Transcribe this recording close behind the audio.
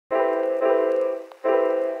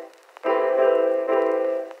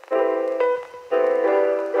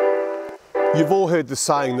You've all heard the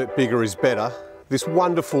saying that bigger is better. This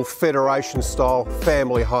wonderful Federation-style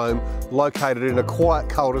family home located in a quiet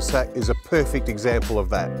cul-de-sac is a perfect example of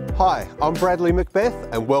that. Hi, I'm Bradley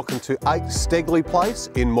McBeath and welcome to 8 Stegley Place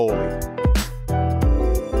in Morley.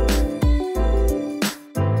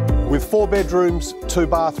 With 4 bedrooms, 2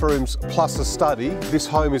 bathrooms plus a study, this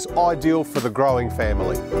home is ideal for the growing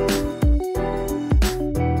family.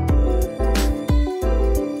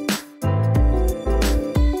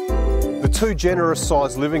 The 2 generous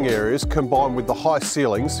sized living areas combined with the high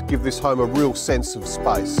ceilings give this home a real sense of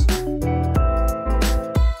space.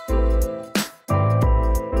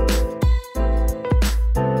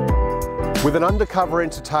 With an undercover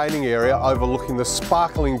entertaining area overlooking the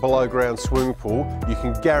sparkling below ground swimming pool, you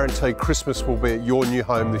can guarantee Christmas will be at your new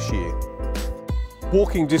home this year.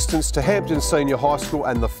 Walking distance to Hampton Senior High School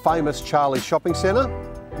and the famous Charlie Shopping Centre.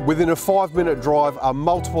 Within a 5-minute drive are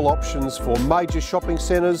multiple options for major shopping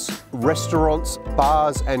centres, restaurants,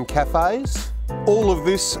 bars and cafes. All of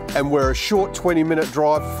this, and we're a short 20-minute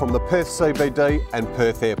drive from the Perth CBD and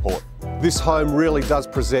Perth Airport. This home really does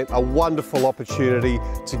present a wonderful opportunity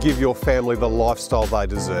to give your family the lifestyle they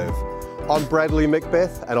deserve. I'm Bradley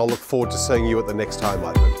McBeath and I look forward to seeing you at the next home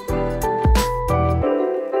open.